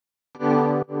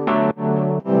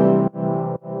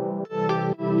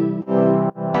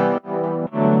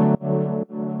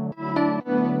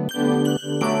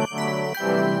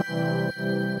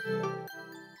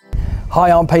Hi,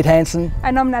 I'm Pete Hansen.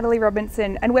 And I'm Natalie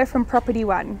Robinson, and we're from Property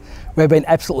One. We've been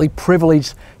absolutely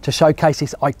privileged to showcase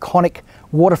this iconic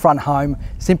waterfront home,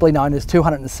 simply known as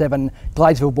 207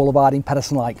 Gladesville Blvd in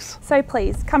Patterson Lakes. So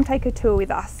please, come take a tour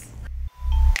with us.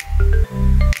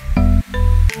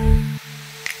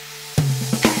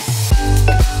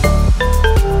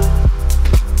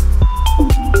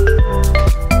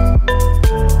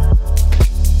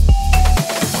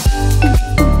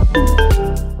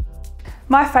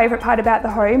 My favourite part about the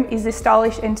home is the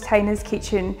stylish entertainer's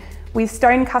kitchen with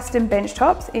stone custom bench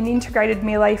tops, an integrated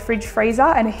Miele fridge freezer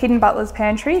and a hidden butler's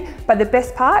pantry. But the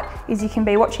best part is you can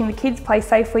be watching the kids play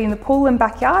safely in the pool and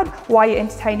backyard while you're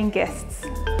entertaining guests.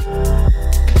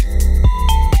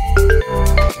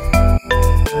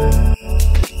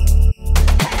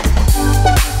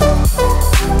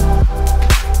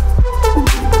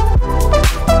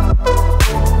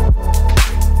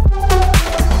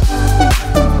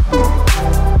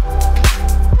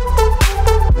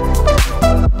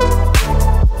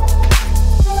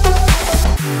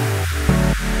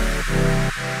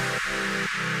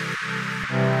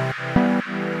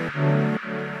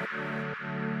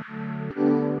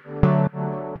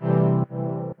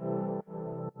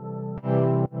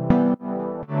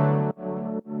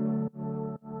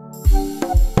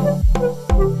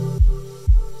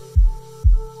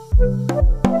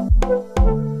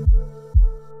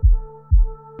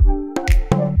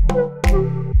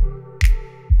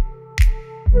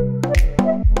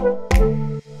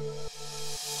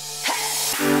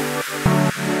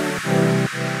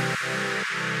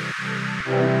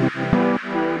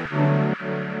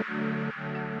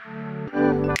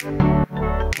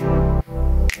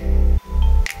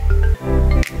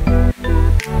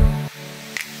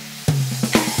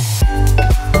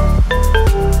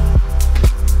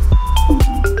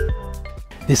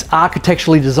 This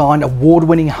architecturally designed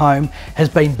award-winning home has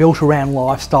been built around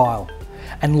lifestyle.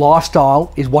 And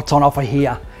lifestyle is what's on offer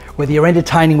here. Whether you're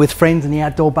entertaining with friends in the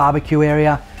outdoor barbecue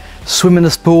area, swim in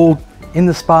the pool, in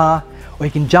the spa, or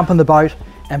you can jump in the boat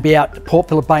and be out to Port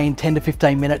Phillip Bay in 10 to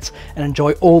 15 minutes and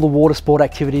enjoy all the water sport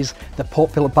activities that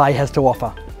Port Phillip Bay has to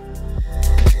offer.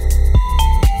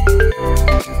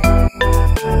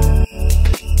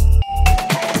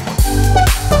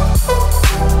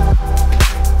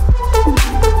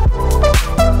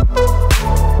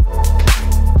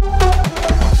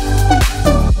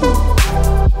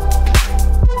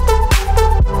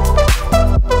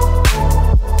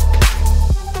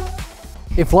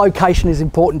 If location is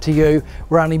important to you,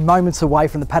 we're only moments away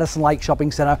from the Patterson Lake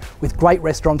Shopping Centre with great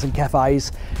restaurants and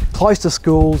cafes, close to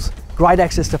schools, great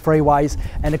access to freeways,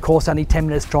 and of course only 10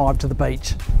 minutes drive to the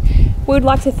beach. We would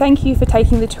like to thank you for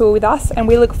taking the tour with us, and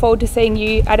we look forward to seeing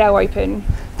you at our open.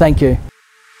 Thank you.